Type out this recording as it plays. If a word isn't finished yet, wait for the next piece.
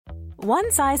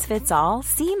One size fits all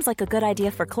seems like a good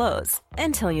idea for clothes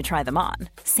until you try them on.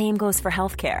 Same goes for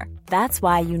healthcare. That's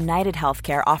why United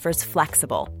Healthcare offers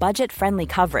flexible, budget-friendly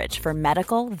coverage for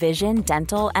medical, vision,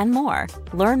 dental, and more.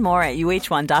 Learn more at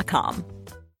uh1.com.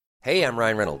 Hey, I'm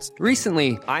Ryan Reynolds.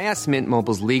 Recently, I asked Mint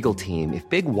Mobile's legal team if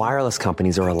big wireless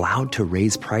companies are allowed to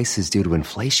raise prices due to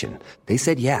inflation. They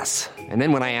said yes. And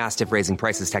then when I asked if raising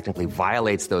prices technically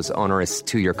violates those onerous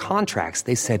two-year contracts,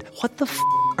 they said, "What the f***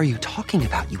 are you talking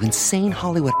about, you insane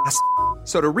Hollywood ass?"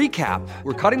 So to recap,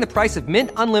 we're cutting the price of Mint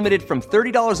Unlimited from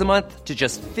 $30 a month to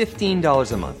just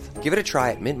 $15 a month. Give it a try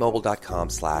at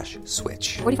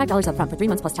mintmobile.com/switch. $45 up front for 3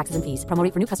 months plus taxes and fees. Promo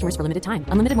rate for new customers for limited time.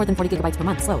 Unlimited more than 40 gigabytes per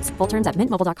month. Slows full terms at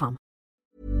mintmobile.com.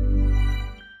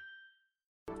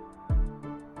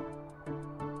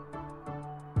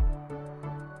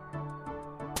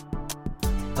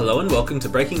 Hello and welcome to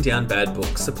Breaking Down Bad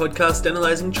Books, a podcast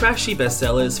analysing trashy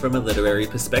bestsellers from a literary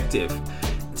perspective.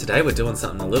 Today we're doing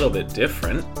something a little bit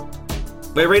different.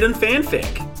 We're reading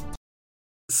fanfic.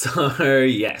 So,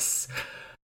 yes.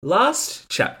 Last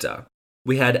chapter,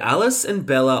 we had Alice and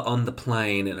Bella on the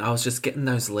plane, and I was just getting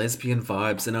those lesbian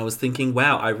vibes, and I was thinking,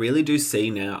 wow, I really do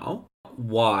see now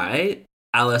why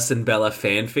Alice and Bella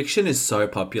fanfiction is so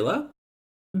popular.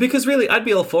 Because really, I'd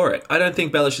be all for it. I don't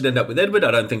think Bella should end up with Edward.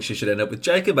 I don't think she should end up with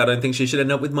Jacob. I don't think she should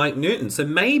end up with Mike Newton. So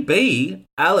maybe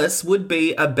Alice would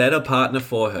be a better partner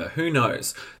for her. Who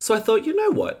knows? So I thought, you know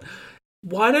what?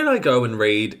 Why don't I go and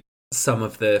read some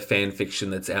of the fan fiction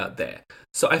that's out there?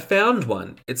 So I found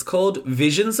one. It's called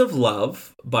Visions of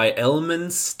Love by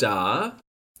Elman Starr.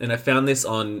 And I found this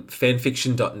on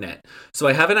fanfiction.net. So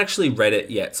I haven't actually read it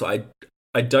yet. So I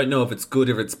don't know if it's good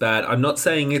or if it's bad. I'm not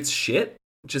saying it's shit.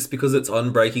 Just because it's on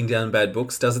Breaking Down Bad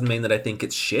Books doesn't mean that I think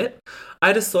it's shit.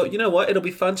 I just thought, you know what, it'll be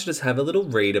fun to just have a little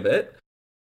read of it.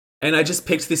 And I just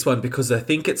picked this one because I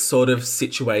think it's sort of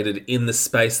situated in the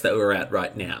space that we're at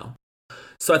right now.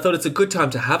 So I thought it's a good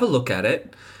time to have a look at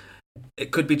it.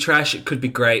 It could be trash, it could be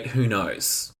great, who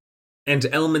knows. And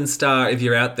Elman Starr, if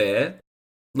you're out there,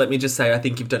 let me just say I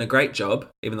think you've done a great job,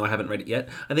 even though I haven't read it yet.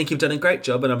 I think you've done a great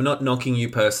job, and I'm not knocking you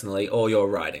personally or your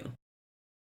writing.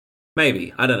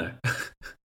 Maybe, I don't know.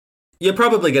 You're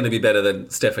probably going to be better than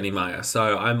Stephanie Meyer,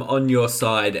 so I'm on your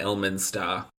side, Elman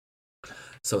Starr.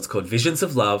 So it's called Visions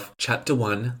of Love, Chapter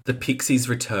 1, The Pixies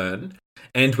Return,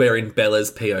 and we're in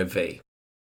Bella's POV.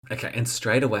 Okay, and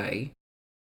straight away,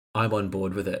 I'm on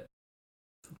board with it.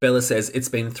 Bella says, "It's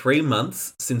been 3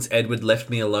 months since Edward left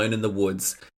me alone in the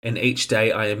woods, and each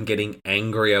day I am getting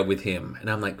angrier with him."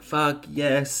 And I'm like, fuck,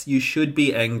 yes, you should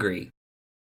be angry.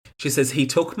 She says, "He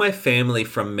took my family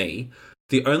from me,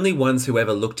 the only ones who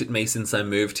ever looked at me since I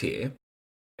moved here."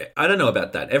 I don't know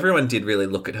about that. Everyone did really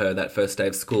look at her that first day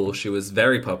of school. She was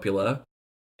very popular.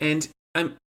 And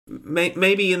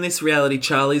maybe in this reality,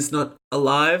 Charlie's not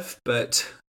alive,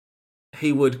 but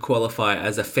he would qualify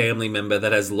as a family member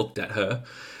that has looked at her.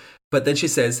 But then she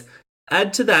says,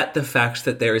 "Add to that the fact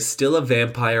that there is still a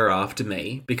vampire after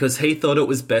me because he thought it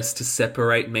was best to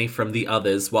separate me from the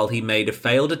others while he made a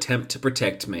failed attempt to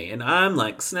protect me." And I'm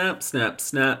like, snap, snap,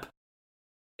 snap.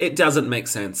 It doesn't make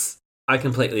sense. I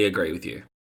completely agree with you.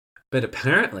 But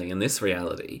apparently, in this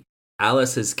reality,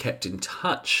 Alice has kept in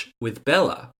touch with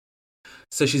Bella.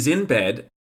 So she's in bed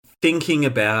thinking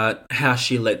about how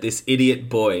she let this idiot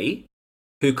boy,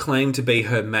 who claimed to be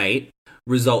her mate,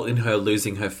 result in her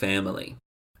losing her family.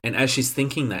 And as she's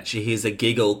thinking that, she hears a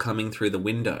giggle coming through the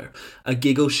window, a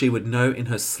giggle she would know in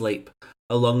her sleep,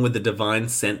 along with the divine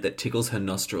scent that tickles her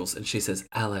nostrils. And she says,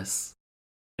 "Alice."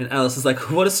 And Alice is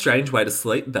like, "What a strange way to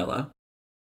sleep, Bella."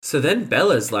 So then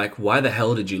Bella's like, "Why the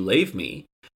hell did you leave me?"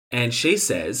 And she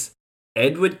says,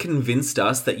 "Edward convinced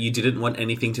us that you didn't want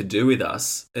anything to do with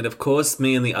us. And of course,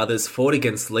 me and the others fought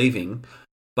against leaving,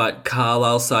 but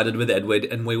Carlisle sided with Edward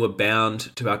and we were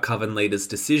bound to our coven leader's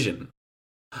decision."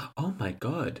 Oh my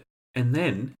God. And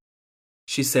then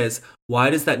she says, "Why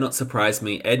does that not surprise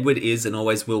me? Edward is and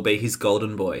always will be his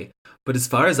golden boy. But as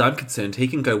far as I'm concerned, he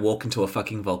can go walk into a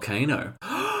fucking volcano."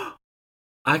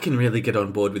 I can really get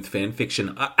on board with fan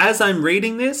fiction. As I'm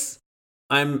reading this,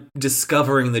 I'm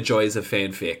discovering the joys of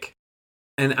fanfic.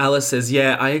 And Alice says,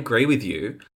 "Yeah, I agree with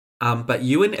you. But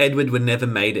you and Edward were never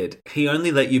mated. He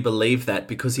only let you believe that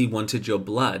because he wanted your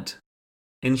blood."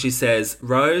 And she says,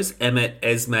 "Rose, Emmett,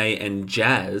 Esme, and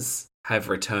Jazz have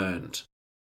returned."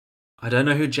 I don't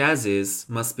know who Jazz is.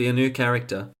 Must be a new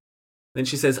character. Then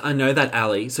she says, "I know that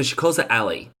Allie." So she calls her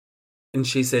Allie. And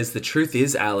she says, "The truth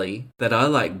is, Allie, that I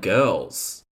like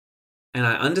girls. And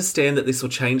I understand that this will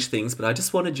change things, but I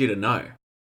just wanted you to know."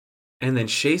 And then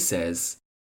she says,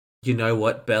 "You know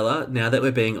what, Bella? Now that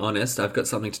we're being honest, I've got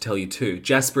something to tell you too.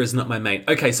 Jasper is not my mate."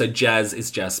 Okay, so Jazz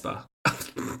is Jasper.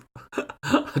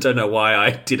 I don't know why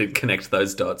I didn't connect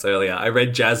those dots earlier. I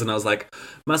read Jazz and I was like,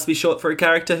 must be short for a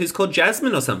character who's called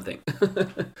Jasmine or something.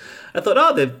 I thought,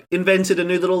 oh, they've invented a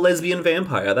new little lesbian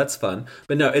vampire. That's fun.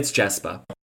 But no, it's Jasper.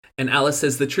 And Alice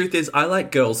says, the truth is, I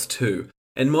like girls too.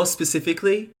 And more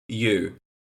specifically, you.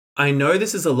 I know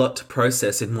this is a lot to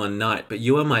process in one night, but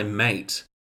you are my mate.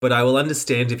 But I will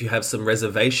understand if you have some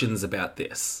reservations about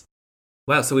this.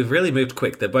 Wow, so we've really moved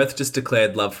quick. They're both just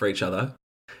declared love for each other.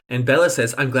 And Bella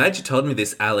says, I'm glad you told me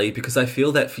this, Ali, because I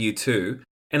feel that for you too.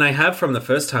 And I have from the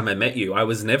first time I met you. I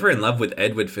was never in love with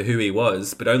Edward for who he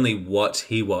was, but only what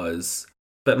he was.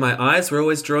 But my eyes were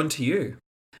always drawn to you.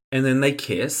 And then they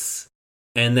kiss.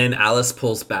 And then Alice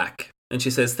pulls back. And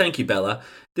she says, thank you, Bella.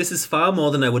 This is far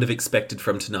more than I would have expected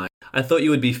from tonight. I thought you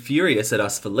would be furious at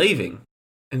us for leaving.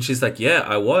 And she's like, yeah,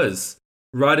 I was.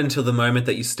 Right until the moment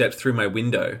that you stepped through my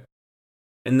window.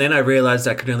 And then I realised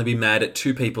I could only be mad at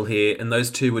two people here, and those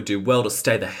two would do well to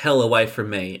stay the hell away from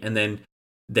me. And then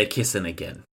they're kissing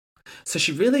again. So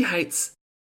she really hates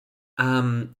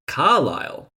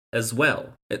Carlisle as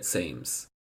well, it seems.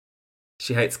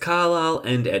 She hates Carlisle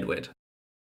and Edward.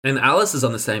 And Alice is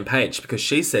on the same page because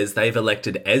she says they've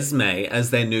elected Esme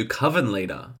as their new coven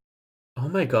leader. Oh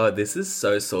my god, this is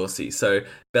so saucy. So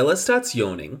Bella starts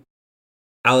yawning.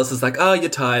 Alice is like, oh, you're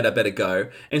tired, I better go.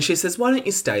 And she says, why don't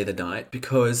you stay the night?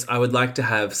 Because I would like to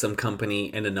have some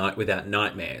company and a night without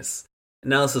nightmares.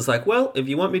 And Alice is like, well, if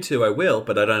you want me to, I will,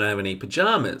 but I don't have any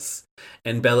pajamas.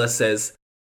 And Bella says,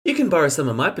 you can borrow some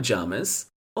of my pajamas.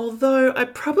 Although I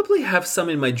probably have some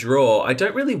in my drawer, I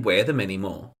don't really wear them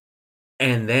anymore.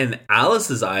 And then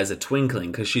Alice's eyes are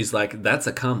twinkling because she's like, that's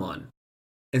a come on.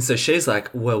 And so she's like,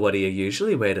 well, what do you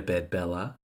usually wear to bed,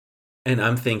 Bella? And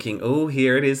I'm thinking, oh,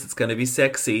 here it is. It's going to be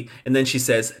sexy. And then she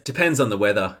says, depends on the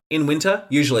weather. In winter,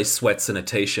 usually sweats and a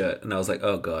t-shirt. And I was like,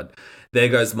 oh, God, there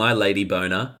goes my lady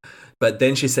boner. But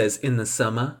then she says, in the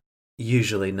summer,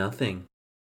 usually nothing.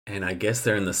 And I guess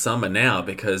they're in the summer now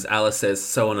because Alice says,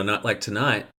 so on a night like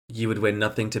tonight, you would wear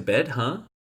nothing to bed, huh?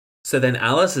 So then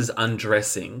Alice is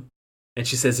undressing. And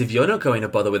she says, if you're not going to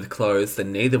bother with clothes,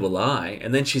 then neither will I.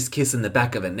 And then she's kissing the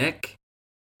back of her neck.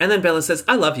 And then Bella says,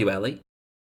 I love you, Ali.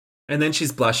 And then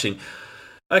she's blushing.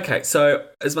 Okay, so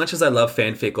as much as I love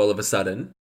fanfic all of a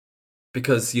sudden,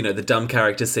 because, you know, the dumb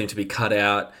characters seem to be cut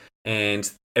out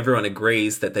and everyone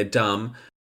agrees that they're dumb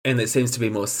and there seems to be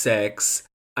more sex,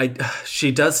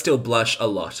 she does still blush a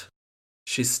lot.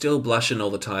 She's still blushing all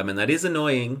the time and that is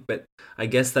annoying, but I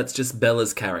guess that's just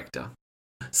Bella's character.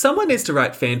 Someone needs to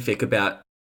write fanfic about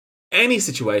any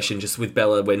situation just with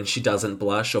Bella when she doesn't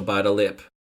blush or bite a lip.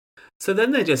 So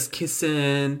then they're just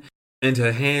kissing and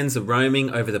her hands are roaming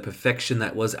over the perfection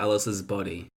that was Alice's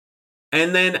body.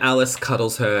 And then Alice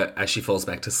cuddles her as she falls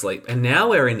back to sleep. And now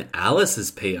we're in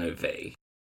Alice's POV.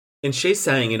 And she's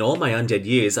saying, in all my undead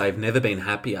years, I've never been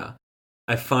happier.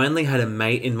 I finally had a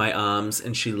mate in my arms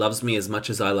and she loves me as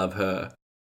much as I love her.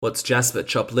 What's Jasper,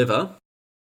 chopped liver?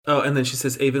 Oh, and then she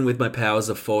says, even with my powers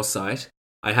of foresight,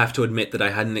 I have to admit that I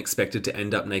hadn't expected to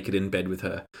end up naked in bed with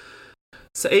her.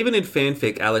 So even in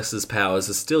fanfic, Alice's powers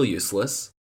are still useless.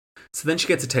 So then she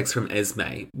gets a text from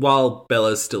Esme while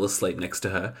Bella's still asleep next to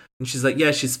her. And she's like,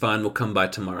 yeah, she's fine. We'll come by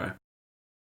tomorrow.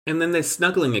 And then they're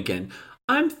snuggling again.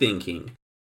 I'm thinking,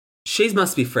 she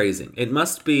must be freezing. It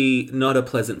must be not a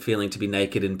pleasant feeling to be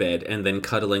naked in bed and then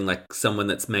cuddling like someone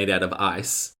that's made out of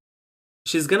ice.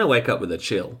 She's going to wake up with a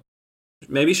chill.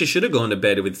 Maybe she should have gone to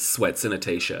bed with sweats and a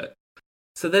t-shirt.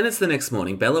 So then it's the next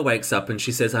morning. Bella wakes up and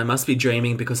she says, I must be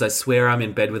dreaming because I swear I'm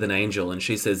in bed with an angel. And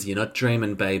she says, you're not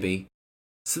dreaming, baby.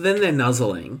 So then they're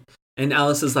nuzzling, and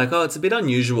Alice is like, oh, it's a bit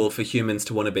unusual for humans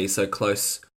to want to be so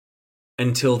close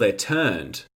until they're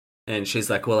turned. And she's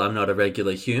like, well, I'm not a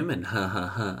regular human, ha ha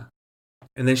ha.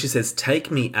 And then she says,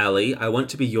 take me, Ali, I want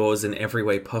to be yours in every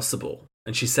way possible.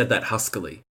 And she said that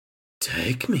huskily.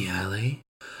 Take me, Ali,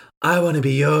 I want to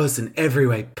be yours in every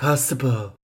way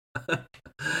possible.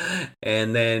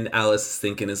 And then Alice is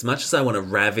thinking, as much as I want to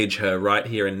ravage her right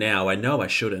here and now, I know I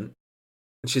shouldn't.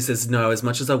 And she says, no, as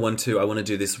much as I want to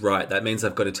do this right. That means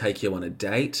I've got to take you on a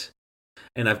date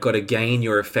and I've got to gain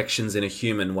your affections in a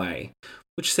human way,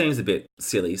 which seems a bit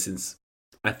silly since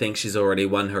I think she's already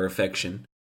won her affection.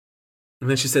 And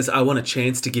then she says, I want a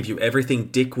chance to give you everything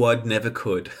Dickwad never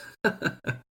could.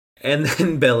 And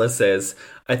then Bella says,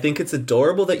 I think it's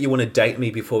adorable that you want to date me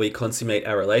before we consummate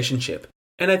our relationship.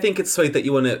 And I think it's sweet that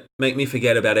you want to make me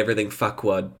forget about everything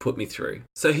fuckwad put me through.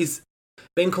 So he's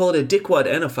been called a dickwad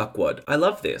and a fuckwad. I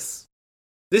love this.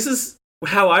 This is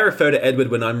how I refer to Edward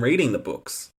when I'm reading the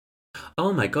books.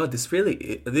 Oh my god, this really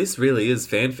is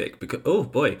fanfic. Because, oh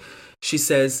boy. She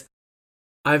says,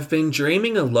 I've been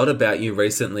dreaming a lot about you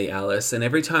recently, Alice, and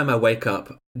every time I wake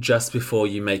up just before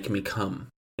you make me come.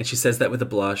 And she says that with a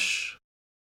blush.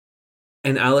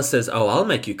 And Alice says, oh, I'll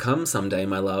make you come someday,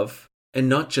 my love. And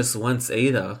not just once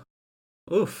either.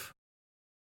 Oof.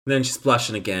 Then she's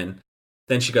blushing again.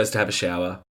 Then she goes to have a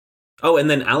shower. Oh, and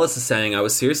then Alice is saying, I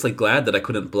was seriously glad that I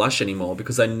couldn't blush anymore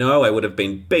because I know I would have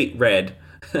been beet red.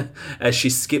 As she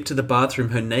skipped to the bathroom,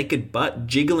 her naked butt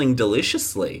jiggling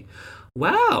deliciously.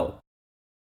 Wow.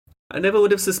 I never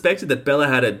would have suspected that Bella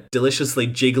had a deliciously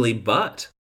jiggly butt.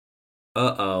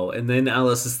 Uh-oh. And then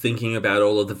Alice is thinking about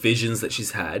all of the visions that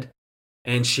she's had.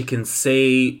 And she can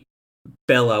see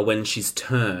Bella when she's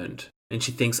turned. And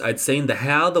she thinks, I'd seen the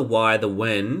how, the why, the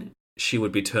when she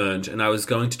would be turned. And I was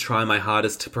going to try my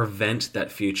hardest to prevent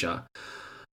that future.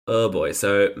 Oh boy,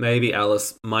 so maybe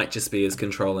Alice might just be as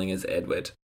controlling as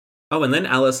Edward. Oh, and then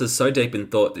Alice is so deep in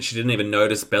thought that she didn't even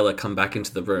notice Bella come back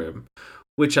into the room.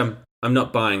 Which I'm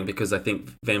not buying because I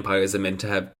think vampires are meant to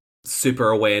have super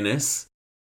awareness.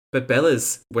 But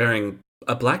Bella's wearing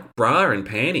a black bra and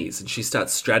panties and she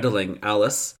starts straddling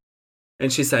Alice.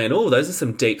 And she's saying, oh, those are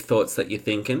some deep thoughts that you're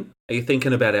thinking. Are you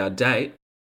thinking about our date?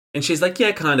 And she's like,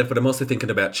 yeah, kind of, but I'm also thinking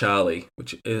about Charlie,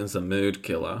 which is a mood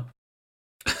killer.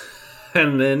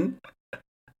 and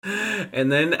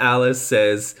then Alice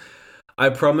says, I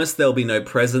promise there'll be no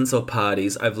presents or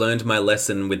parties. I've learned my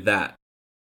lesson with that.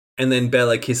 And then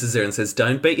Bella kisses her and says,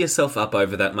 don't beat yourself up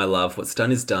over that, my love. What's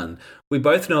done is done. We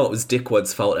both know it was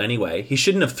Dickwad's fault anyway. He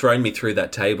shouldn't have thrown me through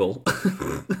that table.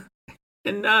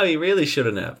 And no, he really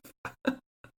shouldn't have.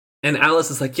 And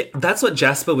Alice is like, yeah, that's what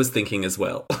Jasper was thinking as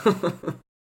well.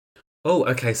 Oh,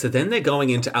 okay, so then they're going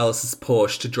into Alice's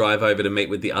Porsche to drive over to meet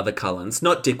with the other Cullens.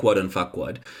 Not Dickwad and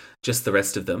Fuckwad, just the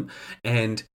rest of them.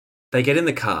 And they get in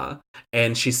the car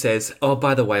and she says, oh,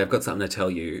 by the way, I've got something to tell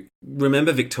you.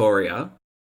 Remember Victoria?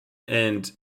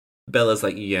 And Bella's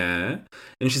like, yeah.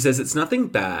 And she says, it's nothing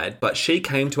bad, but she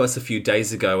came to us a few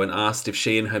days ago and asked if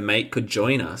she and her mate could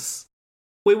join us.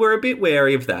 We were a bit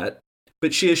wary of that,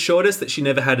 but she assured us that she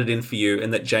never had it in for you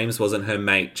and that James wasn't her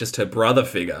mate, just her brother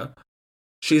figure.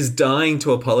 She's dying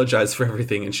to apologise for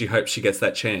everything and she hopes she gets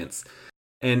that chance.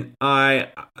 And I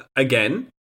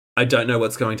don't know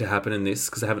what's going to happen in this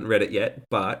because I haven't read it yet,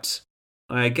 but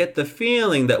I get the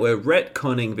feeling that we're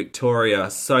retconning Victoria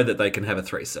so that they can have a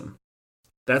threesome.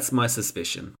 That's my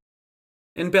suspicion.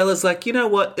 And Bella's like, you know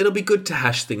what? It'll be good to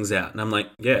hash things out. And I'm like,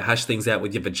 yeah, hash things out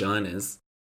with your vaginas.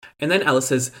 And then Alice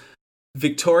says,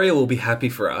 Victoria will be happy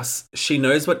for us. She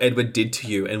knows what Edward did to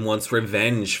you and wants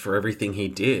revenge for everything he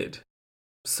did.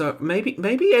 So maybe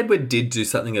Edward did do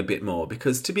something a bit more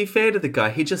because to be fair to the guy,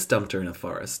 he just dumped her in a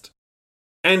forest.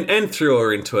 And threw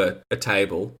her into a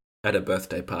table at a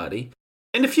birthday party.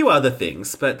 And a few other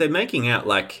things, but they're making out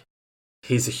like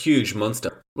he's a huge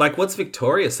monster. Like, what's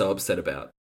Victoria so upset about?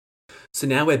 So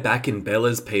now we're back in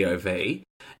Bella's POV,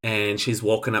 and she's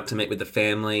walking up to meet with the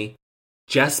family.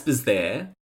 Jasper's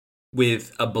there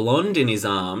with a blonde in his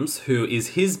arms who is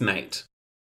his mate.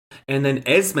 And then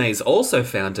Esme's also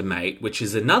found a mate, which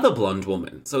is another blonde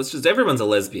woman. So it's just everyone's a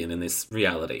lesbian in this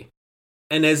reality.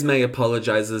 And Esme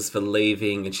apologises for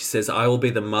leaving and she says, I will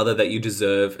be the mother that you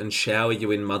deserve and shower you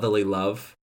in motherly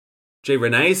love. Gee,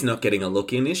 Renee's not getting a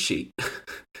look in, is she?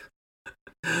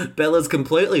 Bella's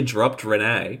completely dropped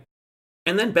Renee.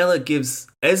 And then Bella gives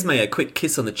Esme a quick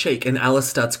kiss on the cheek and Alice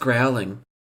starts growling.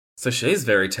 So she's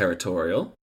very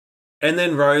territorial. And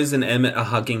then Rose and Emmett are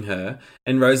hugging her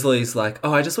and Rosalie's like,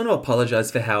 oh, I just want to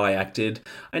apologise for how I acted.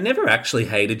 I never actually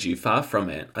hated you, far from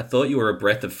it. I thought you were a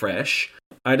breath of fresh.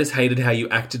 I just hated how you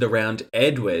acted around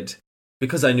Edward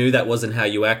because I knew that wasn't how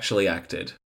you actually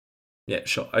acted. Yeah,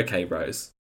 sure. Okay, Rose.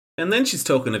 And then she's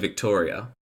talking to Victoria,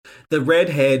 the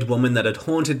red-haired woman that had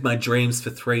haunted my dreams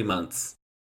for 3 months.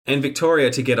 And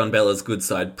Victoria, to get on Bella's good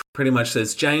side, pretty much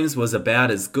says James was about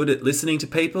as good at listening to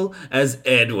people as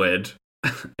Edward.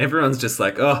 Everyone's just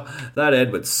like, oh, that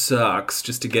Edward sucks,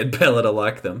 just to get Bella to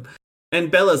like them. And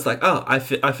Bella's like, oh, I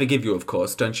forgive you, of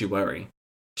course, don't you worry.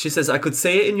 She says, I could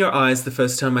see it in your eyes the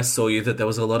first time I saw you that there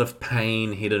was a lot of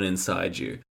pain hidden inside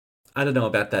you. I don't know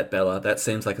about that, Bella. That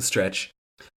seems like a stretch.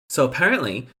 So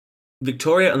apparently,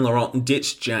 Victoria and Laurent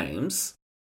ditched James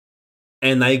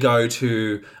and they go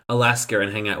to Alaska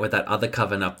and hang out with that other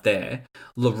coven up there.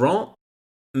 Laurent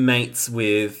mates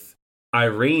with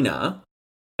Irina.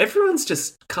 Everyone's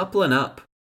just coupling up.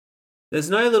 There's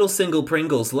no little single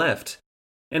Pringles left.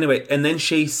 Anyway, and then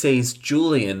she sees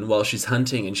Julian while she's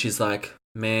hunting and she's like,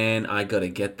 man, I gotta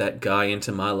get that guy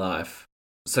into my life.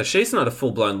 So she's not a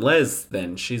full-blown les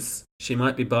then. She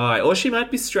might be bi, or she might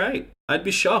be straight. I'd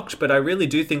be shocked, but I really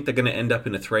do think they're going to end up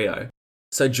in a trio.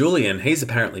 So Julian, he's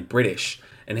apparently British,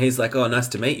 and he's like, oh, nice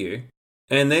to meet you.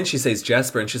 And then she sees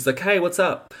Jasper and she's like, hey, what's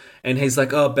up? And he's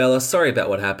like, oh, Bella, sorry about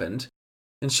what happened.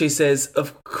 And she says,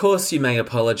 of course you may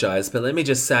apologise, but let me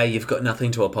just say you've got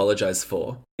nothing to apologise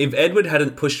for. If Edward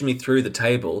hadn't pushed me through the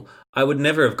table, I would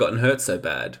never have gotten hurt so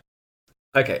bad.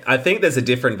 Okay, I think there's a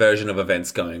different version of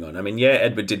events going on. I mean, yeah,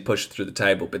 Edward did push her through the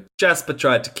table, but Jasper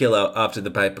tried to kill her after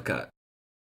the paper cut.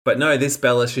 But no, this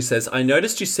Bella, she says, I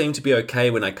noticed you seemed to be okay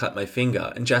when I cut my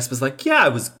finger. And Jasper's like,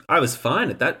 yeah, I was fine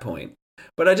at that point.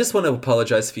 But I just want to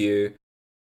apologise for you.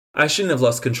 I shouldn't have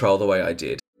lost control the way I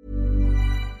did.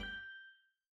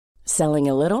 Selling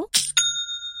a little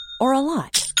or a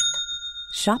lot?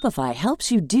 Shopify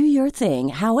helps you do your thing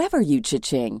however you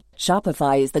cha-ching.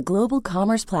 Shopify is the global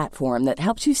commerce platform that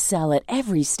helps you sell at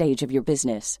every stage of your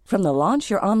business. From the launch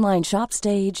your online shop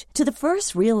stage to the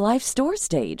first real-life store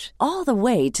stage, all the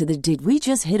way to the did we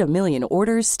just hit a million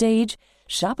orders stage.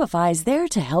 Shopify is there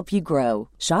to help you grow.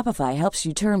 Shopify helps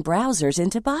you turn browsers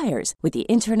into buyers with the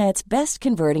internet's best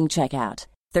converting checkout.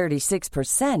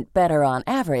 36% better on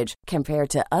average compared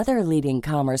to other leading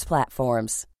commerce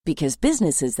platforms. Because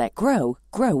businesses that grow,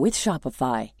 grow with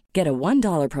Shopify. Get a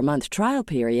 $1 per month trial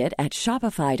period at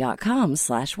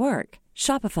shopify.com/work.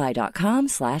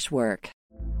 Shopify.com/work.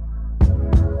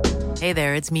 Hey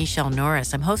there, it's Michelle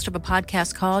Norris. I'm host of a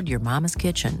podcast called Your Mama's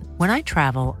Kitchen. When I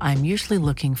travel, I'm usually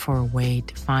looking for a way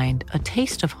to find a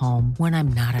taste of home when I'm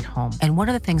not at home. And one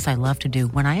of the things I love to do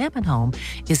when I am at home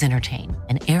is entertain.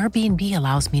 And Airbnb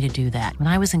allows me to do that. When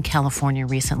I was in California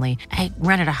recently, I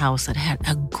rented a house that had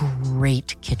a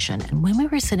great kitchen. And when we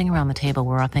were sitting around the table,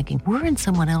 we're all thinking, we're in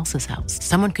someone else's house.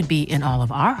 Someone could be in all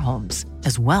of our homes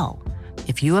as well.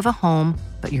 If you have a home,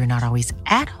 but you're not always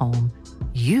at home,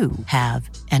 you have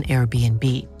an Airbnb.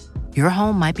 Your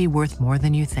home might be worth more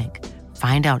than you think.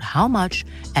 Find out how much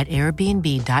at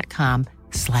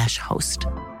airbnb.com/host.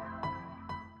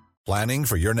 Planning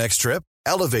for your next trip?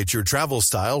 Elevate your travel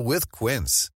style with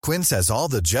Quince. Quince has all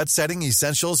the jet-setting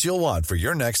essentials you'll want for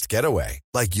your next getaway,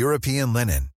 like European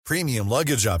linen, premium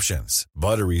luggage options,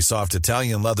 buttery soft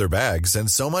Italian leather bags, and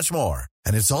so much more.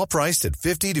 And it's all priced at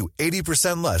 50 to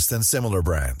 80% less than similar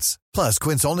brands. Plus,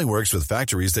 Quince only works with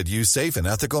factories that use safe and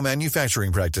ethical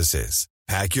manufacturing practices.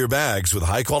 Pack your bags with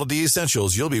high-quality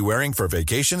essentials you'll be wearing for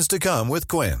vacations to come with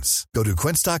Quince. Go to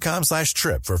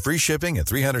quince.com/trip for free shipping and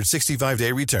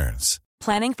 365-day returns.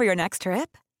 Planning for your next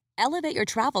trip? Elevate your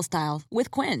travel style with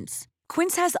Quince.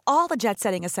 Quince has all the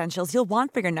jet-setting essentials you'll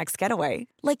want for your next getaway,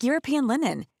 like European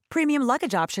linen, premium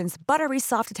luggage options, buttery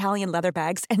soft Italian leather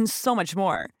bags, and so much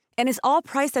more. And is all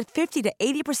priced at 50 to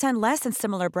 80% less than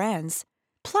similar brands.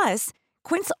 Plus,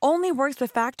 Quince only works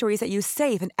with factories that use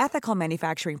safe and ethical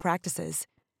manufacturing practices.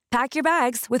 Pack your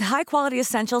bags with high-quality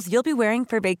essentials you'll be wearing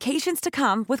for vacations to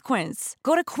come with Quince.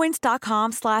 Go to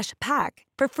quince.com/pack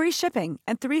for free shipping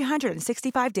and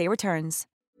 365-day returns.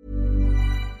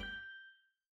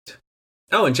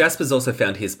 Oh, and Jasper's also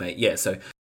found his mate. Yeah, so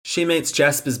she meets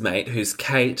Jasper's mate, who's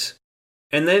Kate.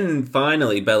 And then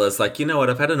finally, Bella's like, you know what,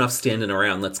 I've had enough standing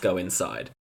around, let's go inside.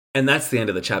 And that's the end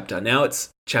of the chapter. Now it's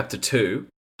chapter 2,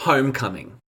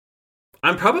 Homecoming.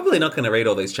 I'm probably not going to read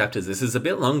all these chapters. This is a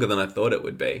bit longer than I thought it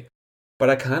would be. But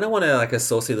I kind of want like a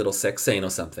saucy little sex scene or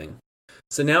something.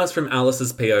 So now it's from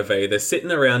Alice's POV. They're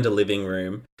sitting around a living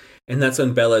room. And that's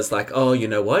when Bella's like, oh, you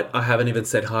know what? I haven't even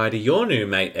said hi to your new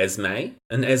mate, Esme.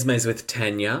 And Esme's with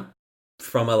Tanya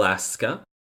from Alaska.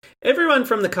 Everyone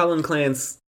from the Cullen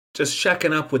clan's just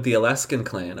shacking up with the Alaskan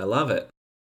clan. I love it.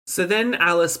 So then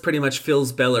Alice pretty much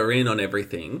fills Bella in on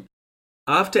everything.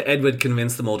 After Edward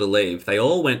convinced them all to leave, they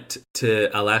all went to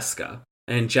Alaska,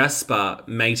 and Jasper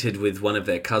mated with one of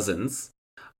their cousins.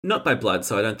 Not by blood,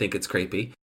 so I don't think it's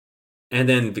creepy. And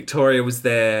then Victoria was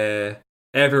there.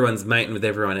 Everyone's mating with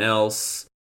everyone else.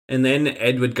 And then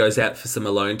Edward goes out for some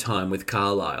alone time with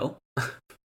Carlisle.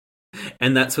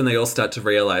 And that's when they all start to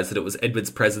realise that it was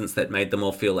Edward's presence that made them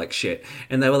all feel like shit.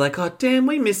 And they were like, oh, damn,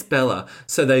 we miss Bella.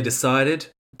 So they decided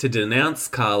to denounce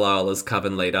Carlisle as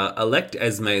Coven leader, elect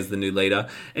Esme as the new leader,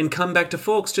 and come back to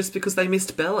Forks just because they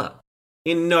missed Bella.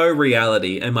 In no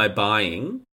reality am I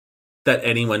buying that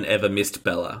anyone ever missed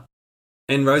Bella.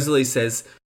 And Rosalie says,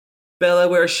 Bella,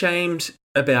 we're ashamed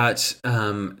about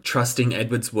trusting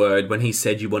Edward's word when he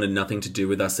said you wanted nothing to do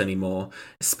with us anymore,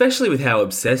 especially with how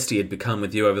obsessed he had become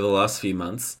with you over the last few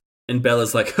months. And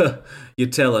Bella's like, huh, you're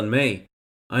telling me.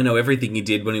 I know everything he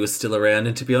did when he was still around,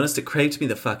 and to be honest, it creeped me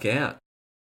the fuck out.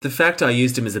 The fact I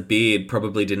used him as a beard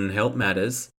probably didn't help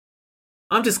matters.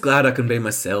 I'm just glad I can be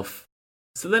myself.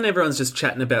 So then everyone's just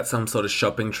chatting about some sort of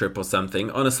shopping trip or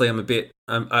something. Honestly,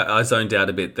 I zoned out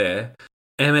a bit there.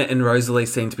 Emma and Rosalie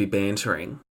seem to be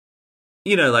bantering.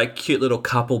 You know, like cute little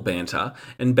couple banter.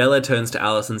 And Bella turns to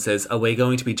Alice and says, are we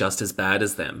going to be just as bad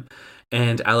as them?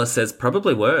 And Alice says,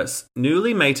 probably worse.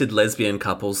 Newly mated lesbian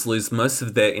couples lose most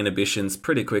of their inhibitions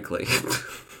pretty quickly.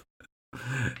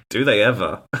 Do they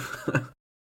ever?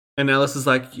 And Alice is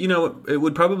like, you know, it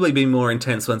would probably be more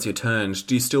intense once you're turned.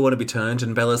 Do you still want to be turned?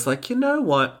 And Bella's like, you know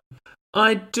what?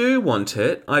 I do want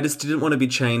it. I just didn't want to be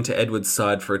chained to Edward's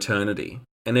side for eternity.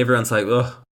 And everyone's like,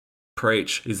 ugh,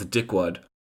 preach, he's a dickwad.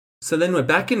 So then we're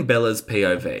back in Bella's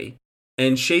POV,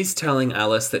 and she's telling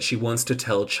Alice that she wants to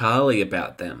tell Charlie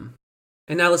about them.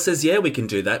 And Alice says, yeah, we can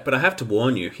do that, but I have to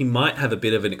warn you, he might have a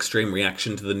bit of an extreme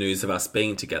reaction to the news of us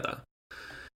being together.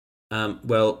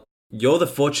 Well, you're the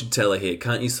fortune teller here.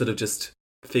 Can't you sort of just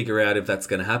figure out if that's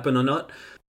going to happen or not?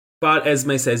 But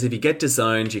Esme says, if you get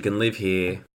disowned, you can live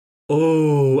here.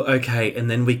 Oh, okay. And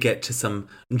then we get to some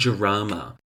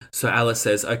drama. So Alice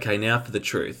says, okay, now for the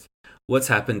truth. What's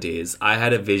happened is I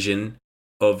had a vision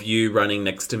of you running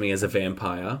next to me as a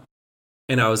vampire,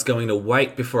 and I was going to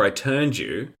wait before I turned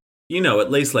you, you know,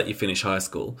 at least let you finish high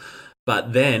school.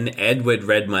 But then Edward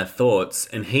read my thoughts,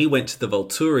 and he went to the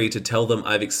Volturi to tell them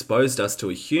I've exposed us to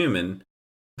a human.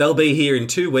 They'll be here in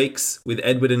 2 weeks with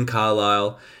Edward and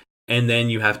Carlisle, and then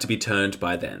you have to be turned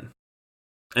by then.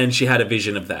 And she had a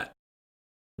vision of that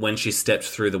when she stepped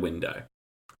through the window.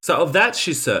 So of that,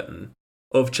 she's certain.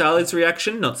 Of Charlie's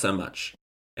reaction, not so much.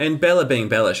 And Bella being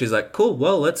Bella, she's like, cool,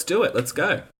 well, let's do it, let's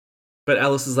go. But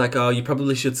Alice is like, oh, you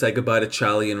probably should say goodbye to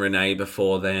Charlie and Renee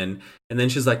before then. And then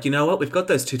she's like, you know what, we've got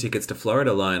those 2 tickets to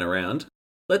Florida lying around.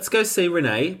 Let's go see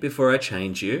Renee before I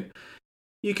change you.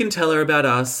 You can tell her about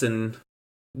us and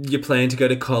you plan to go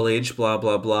to college, blah,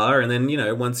 blah, blah. And then, you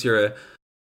know, once you're a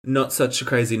not such a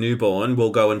crazy newborn, we'll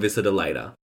go and visit her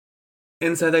later.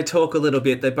 And so they talk a little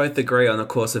bit. They both agree on a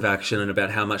course of action and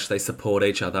about how much they support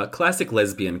each other. Classic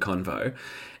lesbian convo.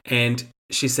 And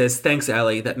she says, thanks,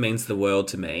 Ali. That means the world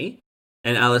to me.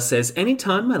 And Alice says,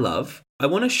 anytime, my love. I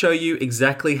want to show you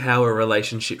exactly how a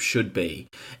relationship should be.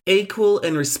 Equal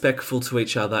and respectful to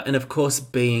each other, and of course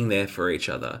being there for each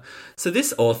other. So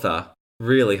this author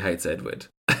really hates Edward.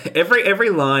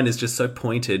 Every line is just so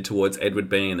pointed towards Edward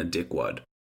being a dickwad.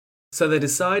 So they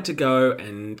decide to go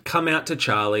and come out to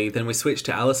Charlie. Then we switch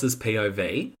to Alice's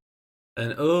POV.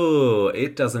 And oh,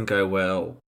 it doesn't go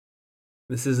well.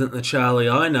 This isn't the Charlie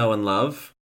I know and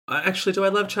love. Actually, do I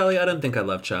love Charlie? I don't think I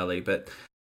love Charlie, but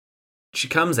she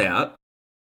comes out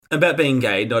about being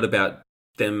gay, not about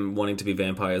them wanting to be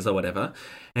vampires or whatever.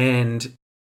 And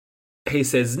he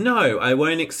says, no, I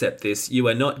won't accept this. You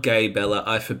are not gay, Bella.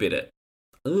 I forbid it.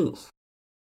 Ooh.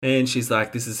 And she's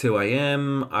like, this is who I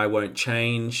am. I won't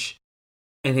change.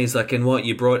 And he's like, and what,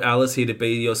 you brought Alice here to be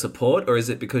your support, or is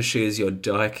it because she is your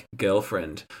dyke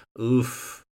girlfriend?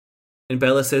 Oof. And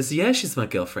Bella says, yeah, she's my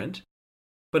girlfriend.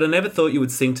 But I never thought you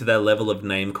would sink to that level of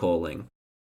name-calling.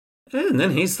 And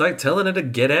then he's like telling her to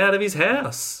get out of his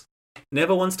house.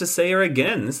 Never wants to see her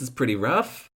again. This is pretty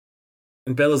rough.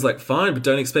 And Bella's like, fine, but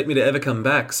don't expect me to ever come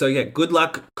back. So yeah, good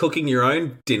luck cooking your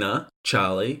own dinner,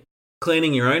 Charlie.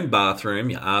 Cleaning your own bathroom,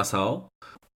 you asshole.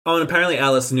 Oh, and apparently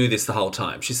Alice knew this the whole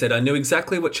time. She said, I knew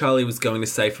exactly what Charlie was going to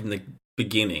say from the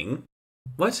beginning.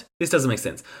 What? This doesn't make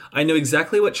sense. I knew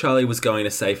exactly what Charlie was going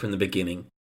to say from the beginning.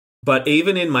 But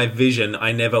even in my vision,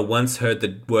 I never once heard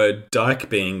the word dyke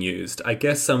being used. I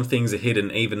guess some things are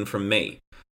hidden even from me.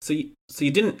 So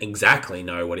you didn't exactly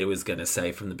know what he was going to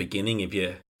say from the beginning if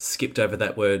you skipped over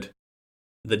that word,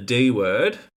 the D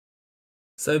word.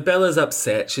 So Bella's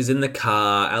upset. She's in the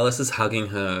car. Alice is hugging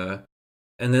her.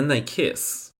 And then they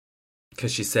kiss.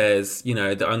 Because she says, you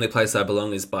know, the only place I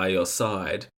belong is by your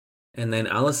side. And then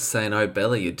Alice is saying, oh,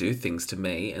 Bella, you do things to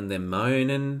me. And they're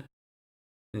moaning.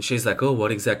 And she's like, oh,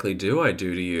 what exactly do I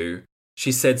do to you?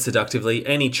 She said seductively,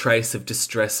 any trace of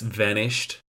distress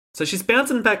vanished. So she's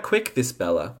bouncing back quick, this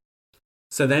Bella.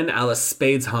 So then Alice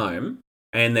speeds home.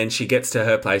 And then she gets to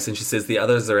her place and she says, the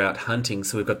others are out hunting,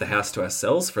 so we've got the house to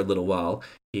ourselves for a little while.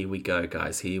 Here we go,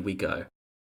 guys. Here we go.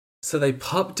 So they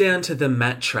pop down to the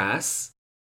mattress.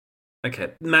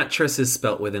 Okay, mattress is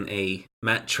spelt with an E.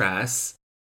 Mattress.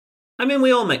 I mean,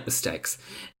 we all make mistakes.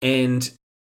 And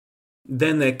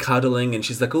then they're cuddling and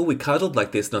she's like, oh, we cuddled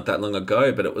like this not that long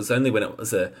ago, but it was only when it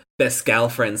was a best gal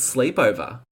friend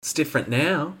sleepover. It's different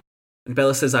now. And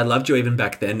Bella says, I loved you even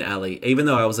back then, Ali, even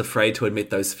though I was afraid to admit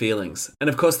those feelings. And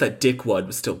of course that dickwad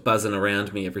was still buzzing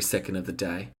around me every second of the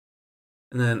day.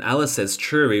 And then Alice says,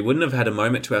 true, we wouldn't have had a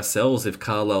moment to ourselves if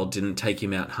Carlisle didn't take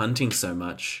him out hunting so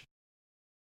much.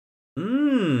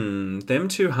 Them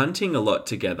two hunting a lot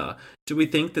together. Do we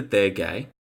think that they're gay?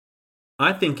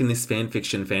 I think in this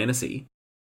fanfiction fantasy,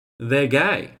 they're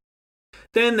gay.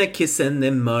 Then they're kissing,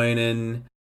 they're moaning,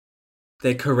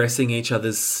 they're caressing each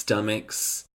other's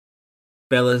stomachs.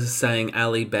 Bella's saying,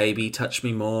 Ali, baby, touch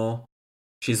me more.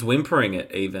 She's whimpering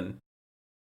it even.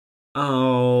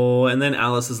 Oh, and then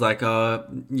Alice is like, oh,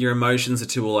 your emotions are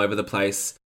too all over the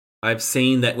place. I've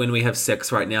seen that when we have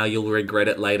sex right now, you'll regret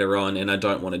it later on, and I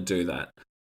don't want to do that.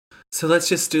 So let's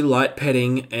just do light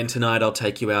petting, and tonight I'll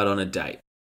take you out on a date.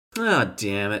 Ah,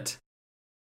 damn it.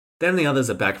 Then the others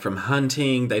are back from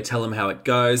hunting. They tell him how it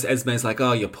goes. Esme's like,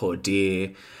 oh, you poor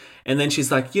dear. And then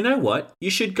she's like, you know what? You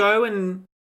should go and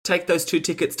take those 2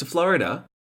 tickets to Florida.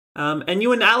 And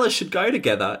you and Alice should go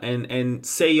together and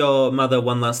see your mother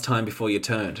one last time before you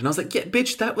turned. And I was like, yeah,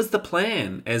 bitch, that was the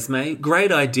plan, Esme.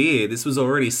 Great idea. This was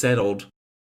already settled.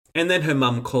 And then her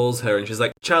mum calls her and she's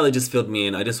like, Charlie just filled me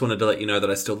in. I just wanted to let you know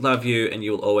that I still love you and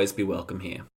you'll always be welcome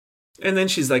here. And then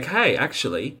she's like, hey,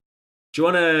 actually, do you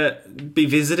want to be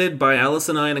visited by Alice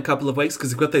and I in a couple of weeks?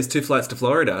 Because we've got these 2 flights to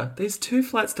Florida. These 2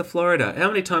 flights to Florida. How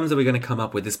many times are we going to come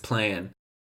up with this plan?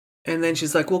 And then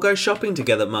she's like, we'll go shopping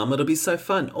together, Mum. It'll be so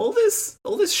fun. All this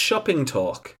shopping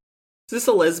talk. Is this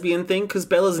a lesbian thing? Because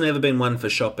Bella's never been one for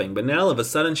shopping. But now all of a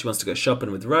sudden she wants to go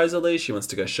shopping with Rosalie. She wants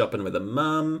to go shopping with her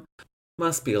mum.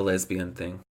 Must be a lesbian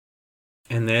thing.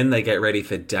 And then they get ready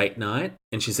for date night.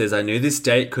 And she says, I knew this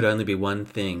date could only be one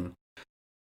thing.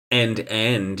 And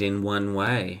end in one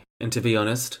way. And to be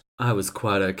honest, I was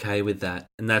quite okay with that.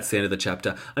 And that's the end of the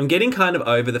chapter. I'm getting kind of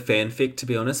over the fanfic, to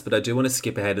be honest, but I do want to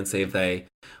skip ahead and see if they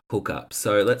hook up.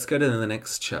 So let's go to the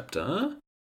next chapter.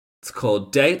 It's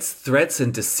called Dates, Threats,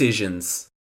 and Decisions.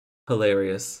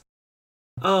 Hilarious.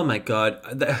 Oh my God.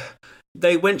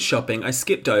 They went shopping. I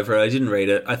skipped over it. I didn't read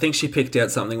it. I think she picked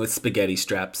out something with spaghetti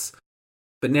straps.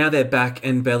 But now they're back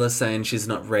and Bella's saying she's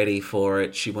not ready for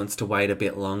it. She wants to wait a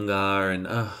bit longer and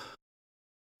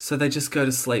so they just go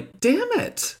to sleep. Damn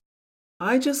it!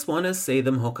 I just want to see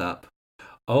them hook up.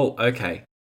 Oh, okay.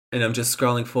 And I'm just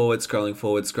scrolling forward.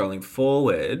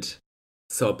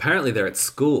 So apparently they're at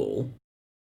school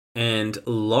and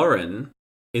Lauren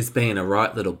is being a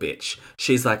right little bitch.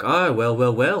 She's like, oh,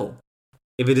 well.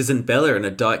 If it isn't Bella and a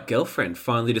dyke girlfriend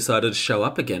finally decided to show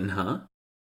up again, huh?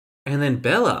 And then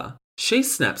Bella, she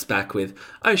snaps back with,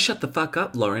 oh, shut the fuck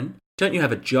up, Lauren. Don't you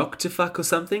have a jock to fuck or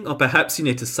something? Or perhaps you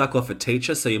need to suck off a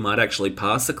teacher so you might actually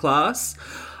pass a class?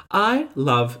 I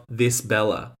love this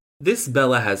Bella. This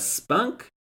Bella has spunk.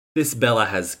 This Bella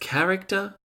has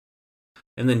character.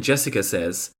 And then Jessica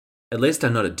says, at least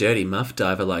I'm not a dirty muff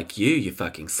diver like you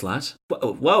fucking slut.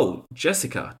 Whoa,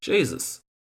 Jessica, Jesus.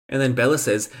 And then Bella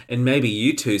says, and maybe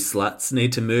you 2 sluts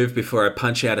need to move before I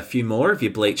punch out a few more of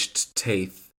your bleached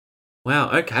teeth. Wow,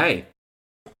 okay.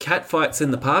 Catfights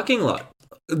in the parking lot.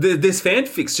 This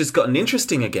fanfic's just gotten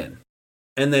interesting again.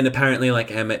 And then apparently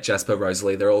like Emmett, Jasper,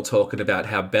 Rosalie, they're all talking about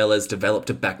how Bella's developed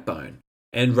a backbone.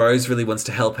 And Rose really wants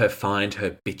to help her find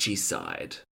her bitchy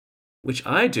side. Which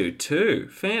I do too.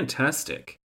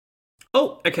 Fantastic.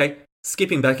 Oh, okay.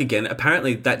 Skipping back again.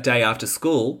 Apparently that day after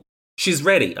school, she's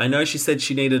ready. I know she said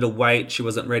she needed to wait. She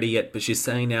wasn't ready yet. But she's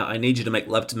saying now, I need you to make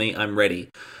love to me. I'm ready.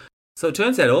 So it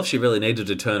turns out all she really needed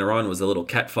to turn her on was a little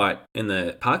catfight in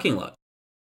the parking lot.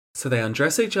 So they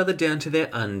undress each other down to their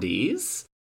undies.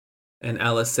 And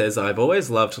Alice says, I've always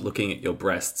loved looking at your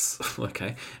breasts.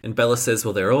 Okay. And Bella says,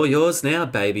 well, they're all yours now,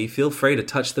 baby. Feel free to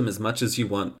touch them as much as you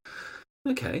want.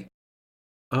 Okay.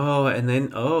 Oh, and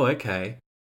then, okay.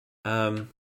 Then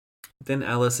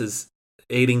Alice is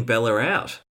eating Bella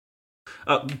out.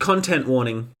 Content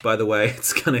warning, by the way.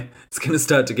 It's gonna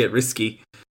start to get risky.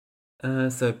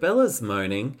 So Bella's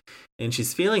moaning, and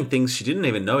she's feeling things she didn't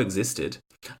even know existed.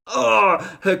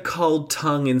 Oh, her cold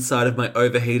tongue inside of my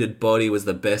overheated body was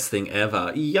the best thing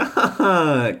ever.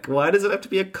 Yuck! Why does it have to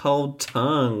be a cold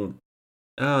tongue?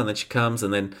 Oh, and then she comes,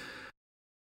 and then,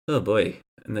 oh boy,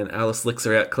 and then Alice licks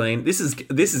her out clean. This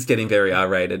is getting very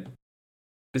R-rated.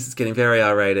 This is getting very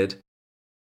R-rated.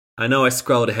 I know I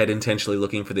scrolled ahead intentionally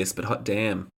looking for this, but hot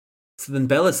damn. So then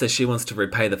Bella says she wants to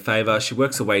repay the favour. She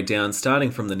works her way down, starting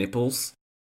from the nipples.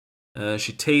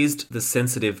 She teased the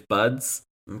sensitive buds.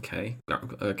 Okay.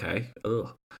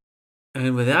 Ugh.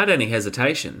 And without any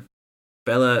hesitation,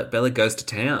 Bella goes to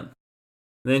town.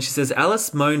 And then she says,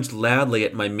 Alice moaned loudly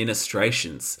at my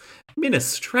ministrations.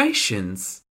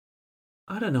 Ministrations?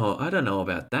 I don't know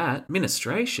about that.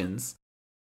 Ministrations?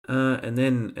 And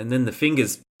then the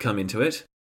fingers come into it.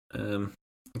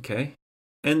 Okay.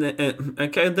 And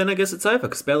then I guess it's over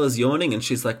because Bella's yawning and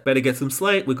she's like, better get some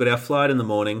sleep. We've got our flight in the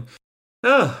morning.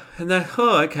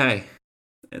 Okay.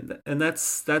 And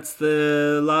that's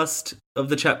the last of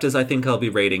the chapters I think I'll be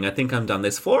reading. I think I'm done.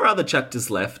 There's 4 other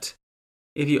chapters left.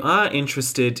 If you are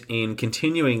interested in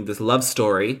continuing this love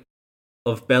story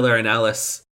of Bella and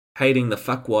Alice hating the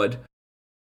fuckwad,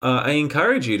 I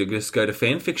encourage you to just go to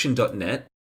fanfiction.net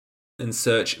and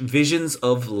search Visions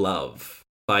of Love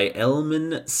by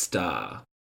Elman Starr.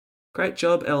 Great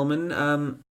job, Elman.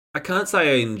 I can't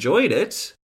say I enjoyed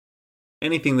it.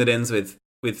 Anything that ends with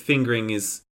fingering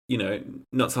is,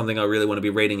 not something I really want to be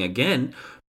reading again.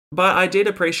 But I did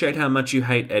appreciate how much you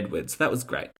hate Edwards. That was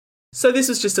great. So this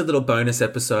was just a little bonus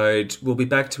episode. We'll be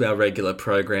back to our regular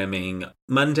programming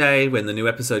Monday when the new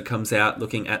episode comes out,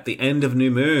 looking at the end of New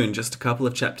Moon. Just a couple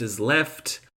of chapters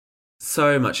left.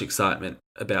 So much excitement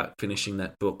about finishing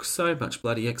that book. So much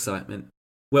bloody excitement.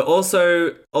 We're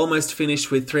also almost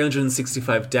finished with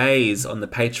 365 Days on the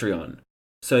Patreon.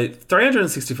 So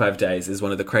 365 Days is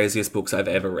one of the craziest books I've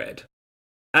ever read.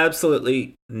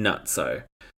 Absolutely nutso.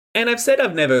 And I've said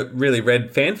I've never really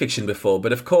read fanfiction before,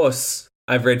 but of course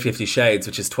I've read 50 Shades,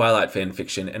 which is Twilight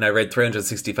fanfiction, and I read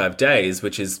 365 Days,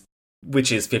 which is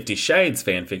 50 Shades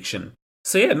fanfiction.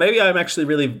 So yeah, maybe I'm actually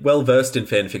really well versed in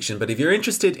fanfiction, but if you're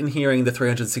interested in hearing the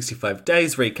 365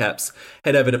 Days recaps,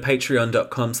 head over to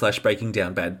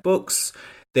patreon.com/breakingdownbadbooks.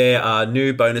 There are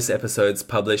new bonus episodes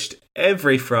published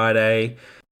every Friday,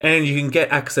 and you can get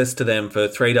access to them for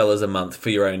 $3 a month for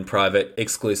your own private,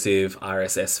 exclusive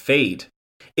RSS feed.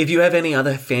 If you have any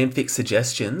other fanfic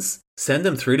suggestions, send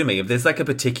them through to me. If there's like a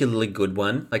particularly good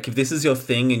one, like if this is your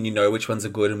thing and you know which ones are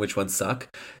good and which ones suck,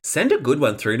 send a good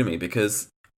one through to me because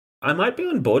I might be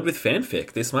on board with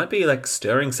fanfic. This might be like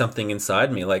stirring something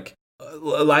inside me. Like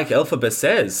Elphaba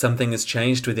says, something has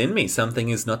changed within me. Something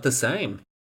is not the same.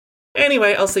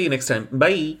 Anyway, I'll see you next time.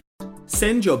 Bye.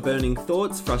 Send your burning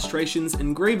thoughts, frustrations,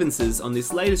 and grievances on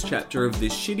this latest chapter of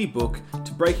this shitty book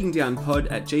to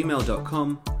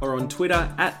breakingdownpod@gmail.com or on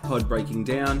Twitter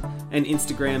 @podbreakingdown and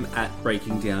Instagram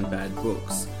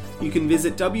 @breakingdownbadbooks. You can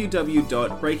visit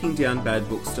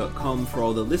www.breakingdownbadbooks.com for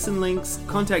all the listen links,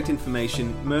 contact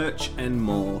information, merch, and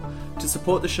more. To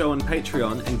support the show on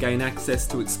Patreon and gain access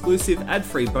to exclusive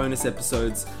ad-free bonus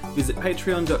episodes, visit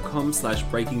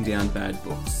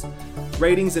patreon.com/breakingdownbadbooks.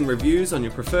 Ratings and reviews on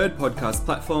your preferred podcast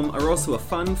platform are also a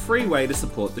fun, free way to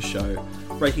support the show.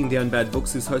 Breaking Down Bad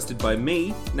Books is hosted by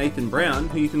me, Nathan Brown,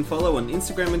 who you can follow on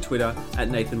Instagram and Twitter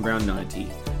 @NathanBrown90.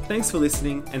 Thanks for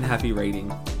listening and happy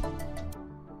reading.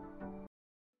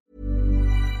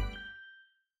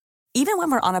 Even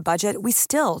when we're on a budget, we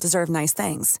still deserve nice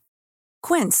things.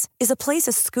 Quince is a place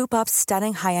to scoop up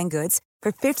stunning high-end goods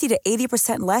for 50 to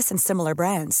 80% less than similar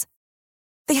brands.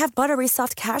 They have buttery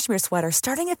soft cashmere sweaters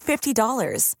starting at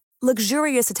 $50,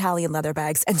 luxurious Italian leather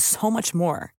bags, and so much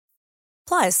more.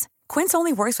 Plus, Quince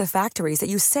only works with factories that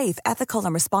use safe, ethical,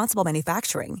 and responsible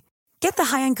manufacturing. Get the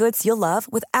high-end goods you'll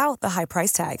love without the high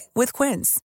price tag with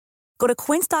Quince. Go to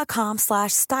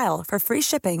quince.com/style for free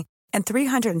shipping and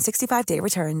 365-day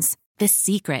returns. The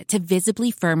secret to visibly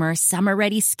firmer,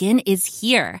 summer-ready skin is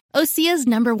here. Osea's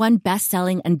 #1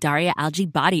 best-selling Undaria Algae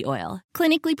Body Oil.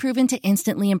 Clinically proven to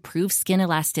instantly improve skin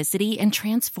elasticity and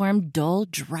transform dull,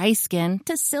 dry skin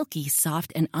to silky,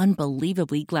 soft, and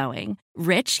unbelievably glowing.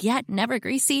 Rich yet never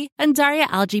greasy, Undaria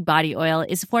Algae Body Oil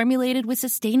is formulated with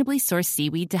sustainably sourced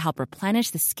seaweed to help replenish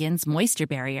the skin's moisture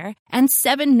barrier and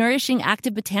 7 nourishing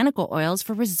active botanical oils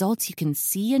for results you can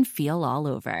see and feel all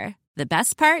over. The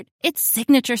best part? Its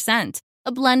signature scent.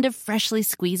 A blend of freshly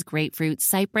squeezed grapefruit,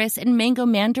 cypress, and mango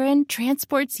mandarin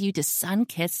transports you to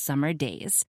sun-kissed summer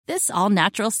days. This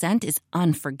all-natural scent is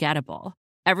unforgettable.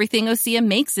 Everything Osea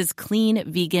makes is clean,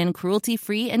 vegan,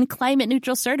 cruelty-free, and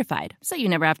climate-neutral certified, so you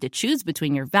never have to choose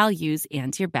between your values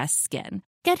and your best skin.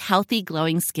 Get healthy,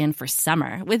 glowing skin for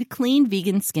summer with clean,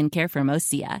 vegan skincare from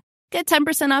Osea. Get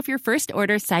 10% off your first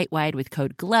order site-wide with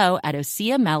code GLOW at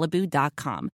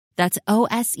OseaMalibu.com. That's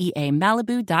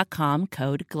OSEAMalibu.com,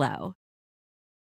 code GLOW.